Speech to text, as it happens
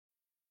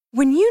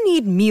When you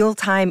need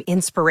mealtime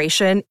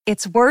inspiration,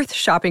 it's worth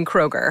shopping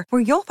Kroger,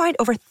 where you'll find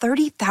over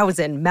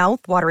 30,000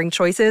 mouth-watering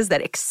choices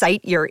that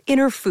excite your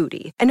inner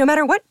foodie. And no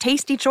matter what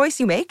tasty choice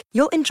you make,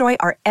 you'll enjoy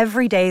our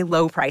everyday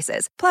low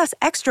prices, plus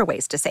extra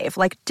ways to save,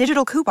 like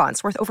digital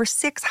coupons worth over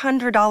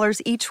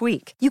 $600 each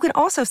week. You can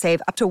also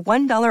save up to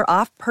 $1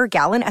 off per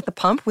gallon at the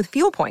pump with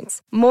fuel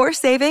points. More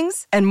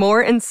savings and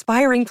more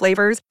inspiring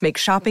flavors make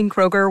shopping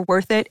Kroger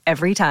worth it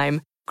every time.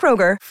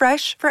 Kroger,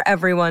 fresh for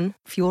everyone.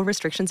 Fuel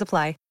restrictions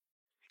apply.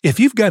 If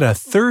you've got a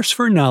thirst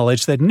for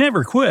knowledge that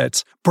never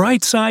quits,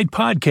 Brightside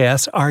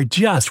Podcasts are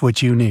just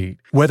what you need.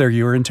 Whether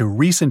you're into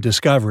recent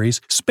discoveries,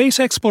 space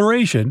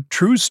exploration,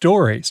 true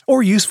stories,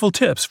 or useful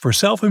tips for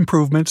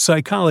self-improvement,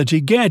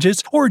 psychology,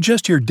 gadgets, or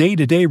just your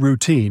day-to-day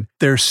routine,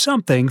 there's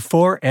something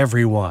for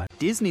everyone.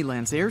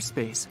 Disneyland's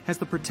airspace has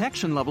the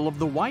protection level of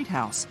the White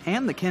House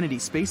and the Kennedy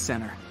Space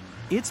Center.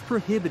 It's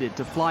prohibited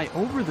to fly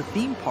over the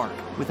theme park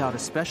without a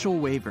special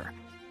waiver.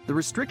 The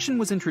restriction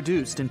was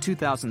introduced in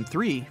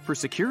 2003 for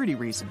security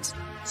reasons,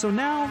 so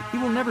now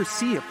you will never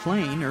see a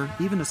plane or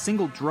even a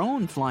single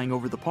drone flying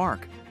over the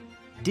park.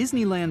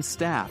 Disneyland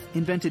staff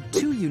invented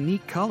two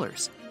unique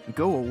colors,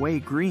 Go Away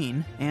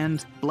Green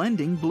and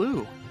Blending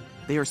Blue.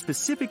 They are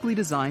specifically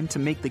designed to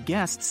make the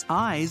guests'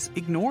 eyes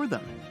ignore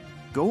them.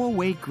 Go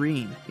Away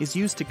Green is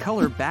used to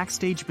color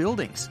backstage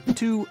buildings,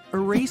 to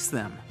erase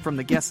them from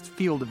the guests'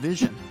 field of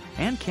vision,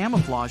 and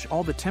camouflage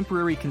all the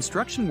temporary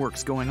construction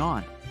works going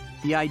on.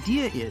 The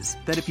idea is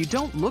that if you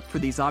don't look for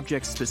these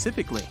objects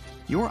specifically,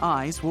 your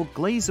eyes will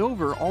glaze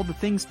over all the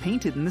things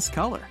painted in this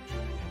color.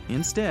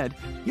 Instead,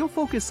 you'll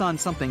focus on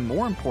something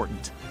more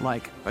important,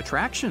 like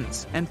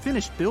attractions and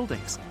finished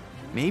buildings.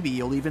 Maybe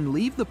you'll even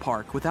leave the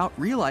park without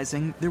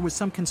realizing there was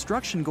some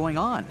construction going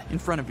on in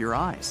front of your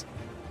eyes.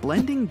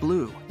 Blending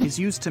blue is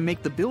used to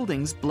make the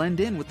buildings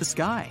blend in with the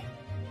sky.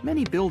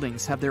 Many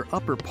buildings have their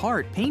upper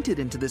part painted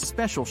into this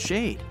special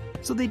shade,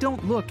 so they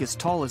don't look as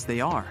tall as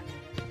they are.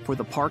 For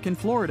the park in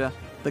Florida,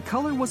 the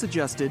color was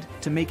adjusted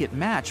to make it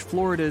match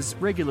Florida's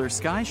regular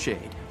sky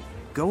shade.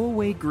 Go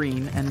Away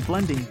Green and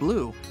Blending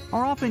Blue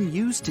are often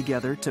used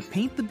together to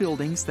paint the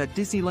buildings that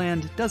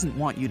Disneyland doesn't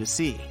want you to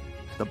see.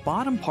 The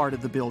bottom part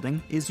of the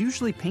building is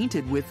usually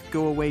painted with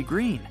Go Away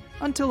Green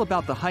until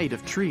about the height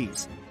of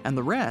trees, and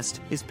the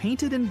rest is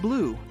painted in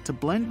blue to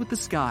blend with the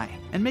sky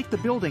and make the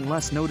building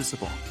less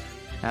noticeable.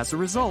 As a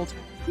result,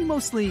 you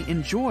mostly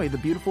enjoy the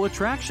beautiful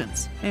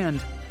attractions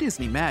and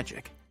Disney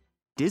magic.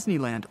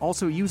 Disneyland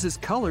also uses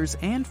colors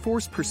and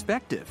forced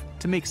perspective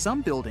to make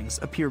some buildings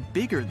appear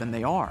bigger than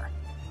they are.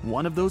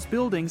 One of those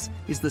buildings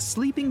is the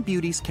Sleeping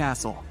Beauty's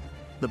castle.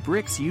 The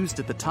bricks used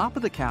at the top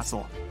of the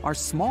castle are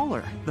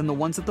smaller than the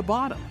ones at the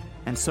bottom,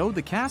 and so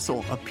the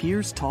castle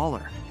appears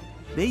taller.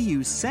 They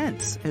use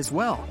scents as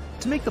well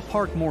to make the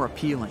park more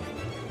appealing.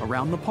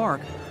 Around the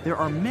park, there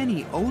are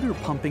many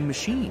odor-pumping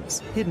machines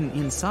hidden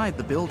inside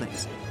the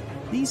buildings.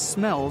 These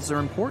smells are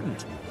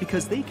important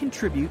because they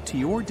contribute to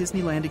your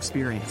Disneyland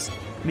experience,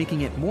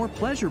 making it more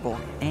pleasurable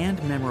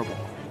and memorable.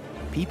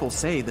 People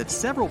say that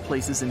several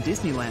places in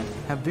Disneyland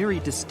have very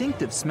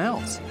distinctive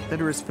smells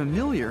that are as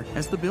familiar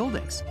as the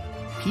buildings.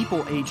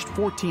 People aged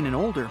 14 and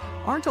older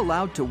aren't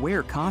allowed to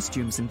wear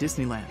costumes in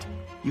Disneyland.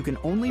 You can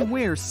only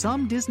wear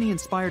some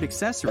Disney-inspired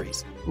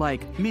accessories,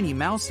 like Minnie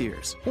Mouse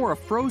ears or a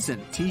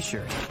Frozen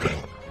t-shirt.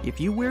 If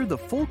you wear the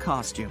full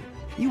costume,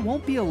 you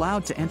won't be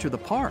allowed to enter the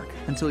park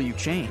until you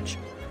change.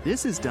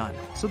 This is done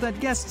so that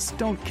guests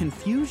don't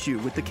confuse you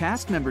with the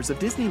cast members of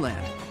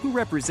Disneyland who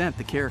represent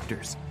the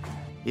characters.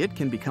 It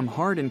can become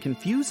hard and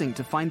confusing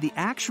to find the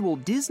actual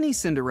Disney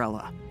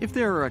Cinderella if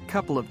there are a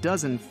couple of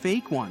dozen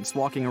fake ones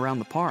walking around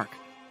the park.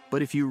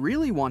 But if you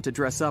really want to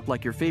dress up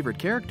like your favorite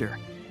character,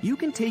 you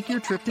can take your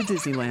trip to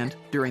Disneyland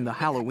during the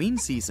Halloween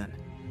season.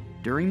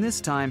 During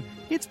this time,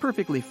 it's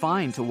perfectly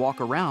fine to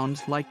walk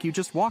around like you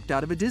just walked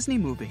out of a Disney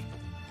movie.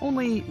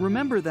 Only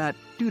remember that,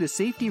 due to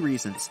safety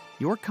reasons,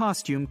 your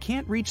costume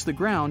can't reach the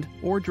ground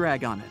or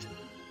drag on it.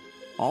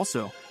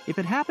 Also, if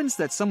it happens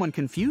that someone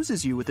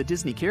confuses you with a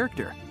Disney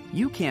character,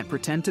 you can't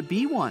pretend to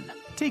be one,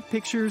 take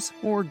pictures,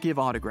 or give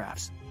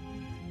autographs.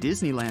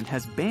 Disneyland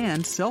has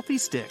banned selfie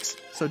sticks,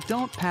 so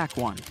don't pack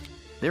one.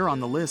 They're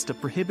on the list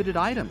of prohibited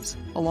items,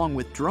 along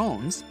with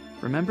drones.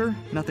 Remember,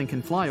 nothing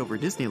can fly over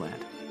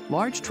Disneyland.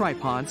 Large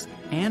tripods,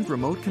 and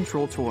remote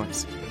control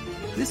toys.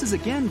 This is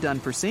again done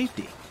for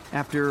safety,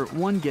 after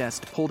one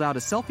guest pulled out a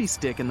selfie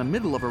stick in the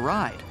middle of a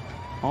ride.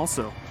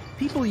 Also,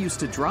 people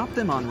used to drop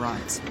them on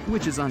rides,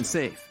 which is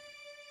unsafe.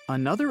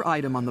 Another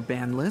item on the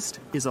ban list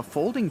is a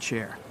folding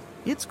chair.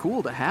 It's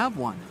cool to have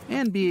one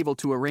and be able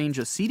to arrange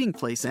a seating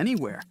place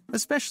anywhere,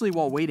 especially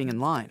while waiting in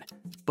line.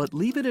 But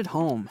leave it at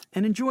home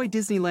and enjoy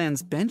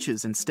Disneyland's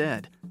benches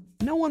instead.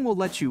 No one will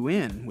let you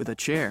in with a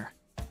chair.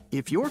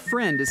 If your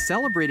friend is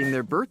celebrating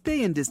their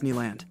birthday in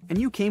Disneyland and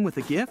you came with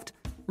a gift,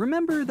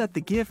 remember that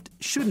the gift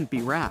shouldn't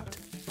be wrapped.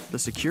 The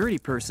security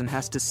person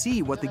has to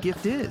see what the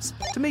gift is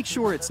to make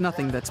sure it's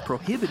nothing that's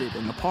prohibited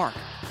in the park,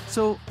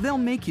 so they'll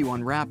make you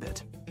unwrap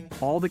it.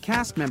 All the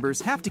cast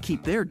members have to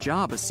keep their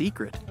job a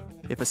secret.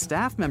 If a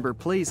staff member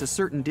plays a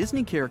certain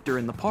Disney character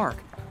in the park,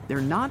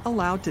 they're not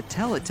allowed to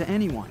tell it to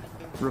anyone,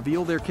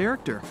 reveal their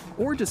character,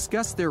 or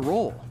discuss their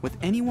role with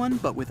anyone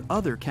but with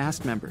other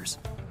cast members.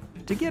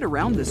 To get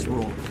around this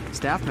rule,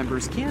 staff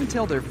members can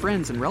tell their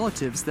friends and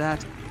relatives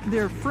that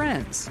they're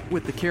friends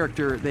with the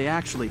character they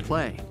actually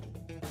play.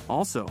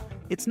 Also,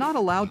 it's not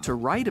allowed to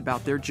write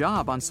about their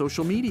job on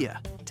social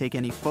media, take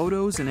any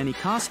photos in any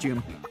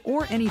costume,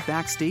 or any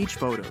backstage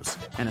photos,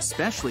 and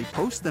especially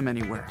post them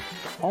anywhere,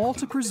 all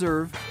to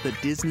preserve the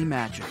Disney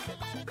magic.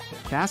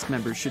 Cast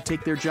members should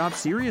take their job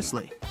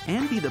seriously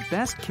and be the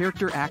best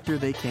character actor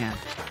they can.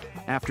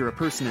 After a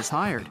person is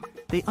hired,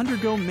 they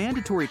undergo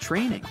mandatory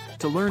training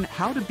to learn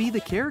how to be the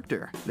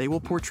character they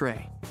will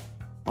portray.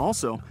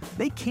 Also,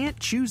 they can't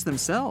choose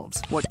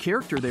themselves what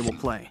character they will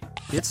play.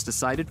 It's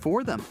decided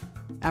for them.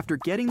 After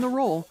getting the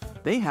role,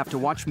 they have to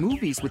watch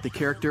movies with the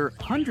character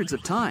hundreds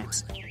of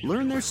times,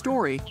 learn their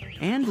story,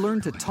 and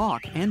learn to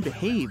talk and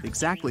behave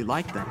exactly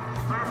like them.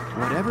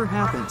 Whatever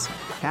happens,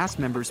 cast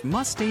members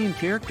must stay in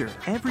character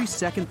every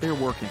second they're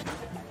working.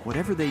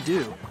 Whatever they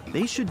do,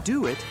 they should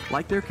do it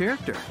like their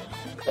character.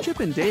 Chip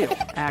and Dale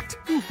act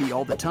goofy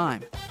all the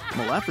time.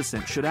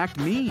 Maleficent should act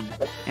mean,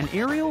 and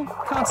Ariel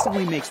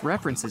constantly makes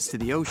references to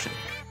the ocean.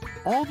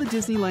 All the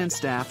Disneyland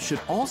staff should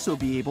also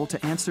be able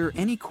to answer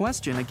any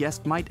question a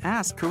guest might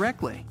ask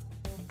correctly.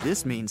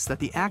 This means that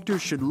the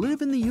actors should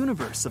live in the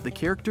universe of the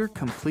character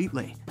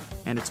completely,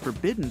 and it's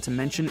forbidden to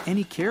mention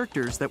any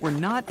characters that were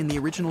not in the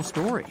original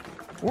story,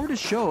 or to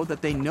show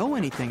that they know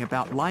anything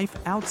about life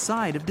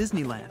outside of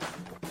Disneyland.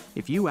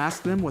 If you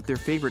ask them what their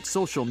favorite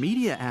social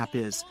media app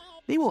is,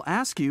 they will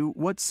ask you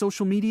what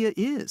social media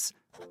is.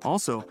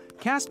 Also,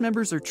 cast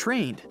members are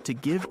trained to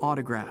give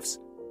autographs.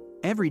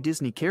 Every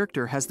Disney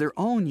character has their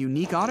own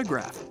unique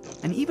autograph,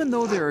 and even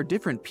though there are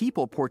different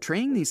people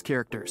portraying these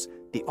characters,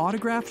 the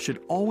autograph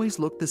should always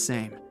look the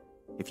same.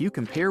 If you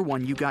compare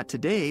one you got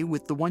today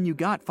with the one you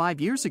got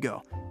 5 years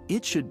ago,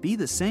 it should be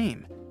the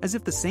same, as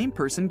if the same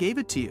person gave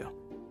it to you.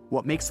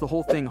 What makes the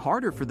whole thing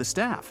harder for the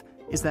staff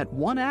is that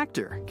one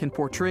actor can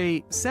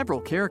portray several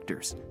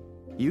characters.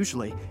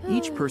 Usually,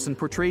 each person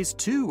portrays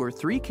 2 or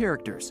 3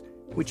 characters,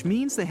 which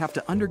means they have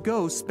to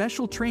undergo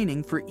special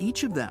training for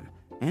each of them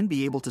and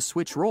be able to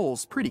switch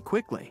roles pretty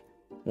quickly.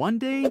 One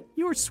day,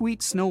 you're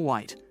sweet Snow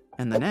White,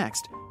 and the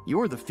next,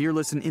 you're the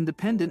fearless and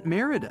independent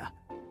Merida.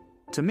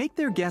 To make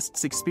their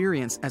guests'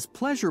 experience as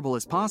pleasurable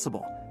as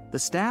possible, the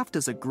staff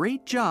does a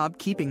great job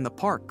keeping the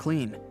park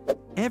clean.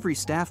 Every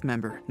staff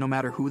member, no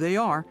matter who they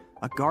are,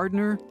 a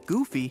gardener,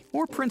 Goofy,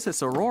 or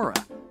Princess Aurora,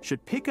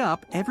 should pick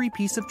up every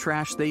piece of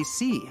trash they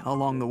see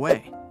along the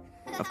way.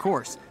 Of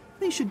course,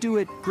 they should do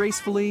it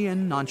gracefully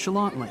and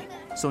nonchalantly,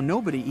 so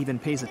nobody even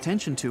pays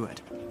attention to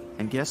it.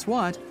 And guess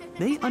what?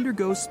 They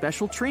undergo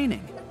special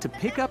training to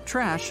pick up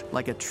trash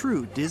like a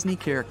true Disney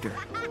character.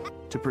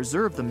 To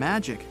preserve the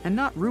magic and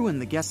not ruin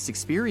the guest's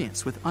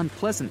experience with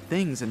unpleasant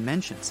things and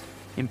mentions,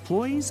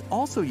 employees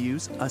also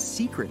use a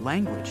secret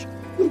language.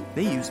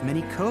 They use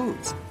many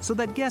codes so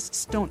that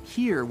guests don't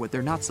hear what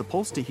they're not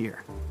supposed to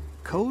hear.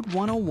 Code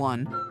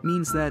 101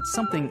 means that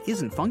something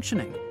isn't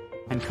functioning,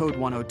 and Code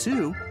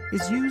 102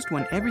 is used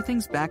when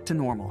everything's back to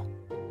normal.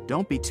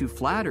 Don't be too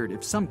flattered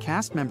if some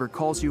cast member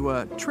calls you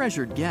a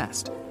treasured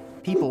guest.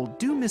 People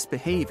do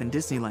misbehave in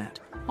Disneyland,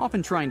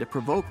 often trying to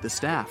provoke the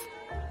staff,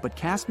 but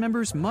cast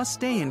members must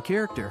stay in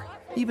character,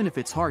 even if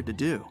it's hard to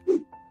do.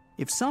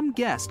 If some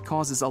guest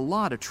causes a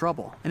lot of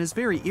trouble and is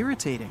very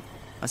irritating,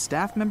 a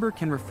staff member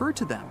can refer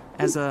to them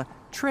as a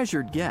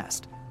treasured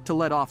guest to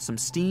let off some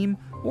steam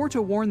or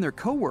to warn their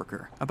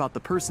coworker about the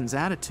person's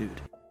attitude.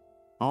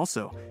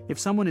 Also, if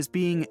someone is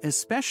being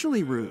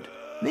especially rude,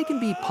 they can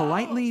be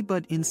politely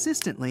but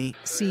insistently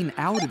seen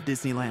out of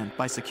Disneyland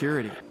by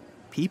security.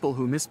 People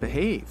who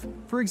misbehave,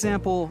 for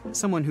example,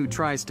 someone who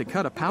tries to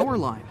cut a power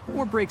line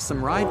or breaks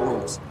some ride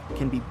rules,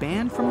 can be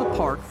banned from the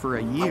park for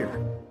a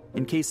year.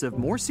 In case of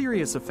more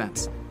serious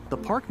offense, the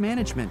park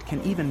management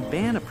can even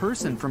ban a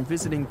person from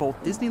visiting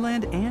both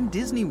Disneyland and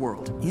Disney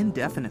World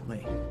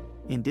indefinitely.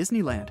 In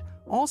Disneyland,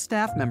 all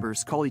staff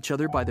members call each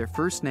other by their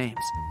first names,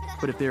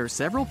 but if there are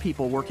several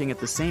people working at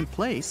the same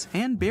place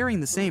and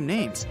bearing the same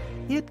names,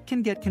 it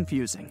can get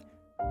confusing.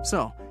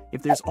 So,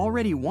 if there's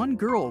already one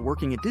girl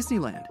working at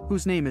Disneyland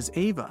whose name is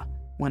Ava,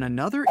 when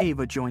another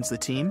Ava joins the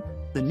team,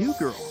 the new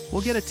girl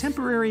will get a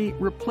temporary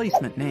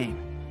replacement name.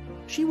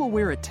 She will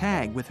wear a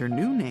tag with her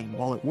new name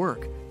while at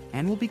work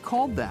and will be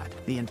called that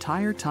the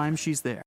entire time she's there.